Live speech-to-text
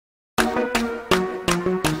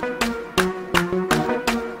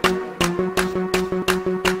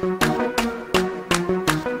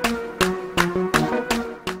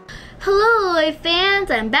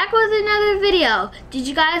back with another video. Did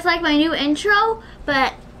you guys like my new intro?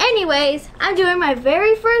 But anyways, I'm doing my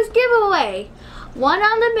very first giveaway. One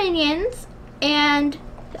on the Minions and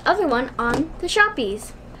the other one on the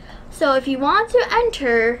Shoppies. So if you want to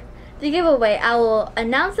enter the giveaway, I will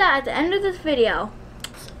announce that at the end of this video.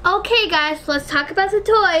 Okay guys, let's talk about the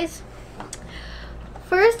toys.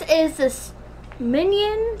 First is this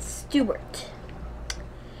Minion Stuart.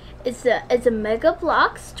 It's a Mega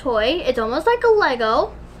Bloks toy. It's almost like a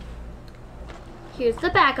Lego. Here's the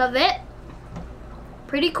back of it.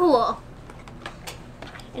 Pretty cool.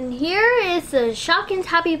 And here is the Shopkins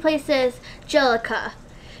Happy Places Jellica.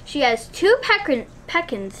 She has two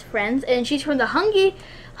Peckins friends, and she's from the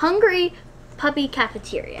Hungry Puppy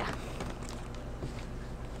Cafeteria.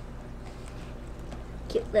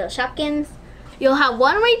 Cute little Shopkins. You'll have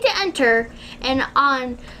 1 week to enter, and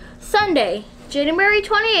on Sunday, January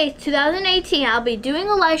 28th, 2018, I'll be doing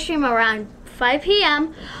a live stream around 5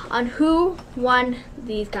 p.m. on who won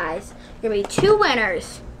these guys. There will be 2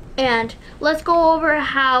 winners, and let's go over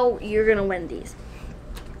how you're gonna win these.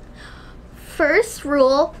 First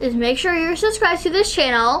rule is make sure you're subscribed to this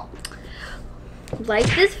channel,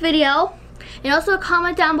 like this video, and also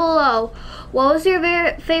comment down below what was your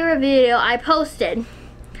favorite video I posted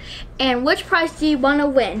and which prize do you want to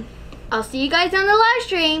win. I'll see you guys on the live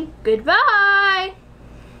stream. Goodbye!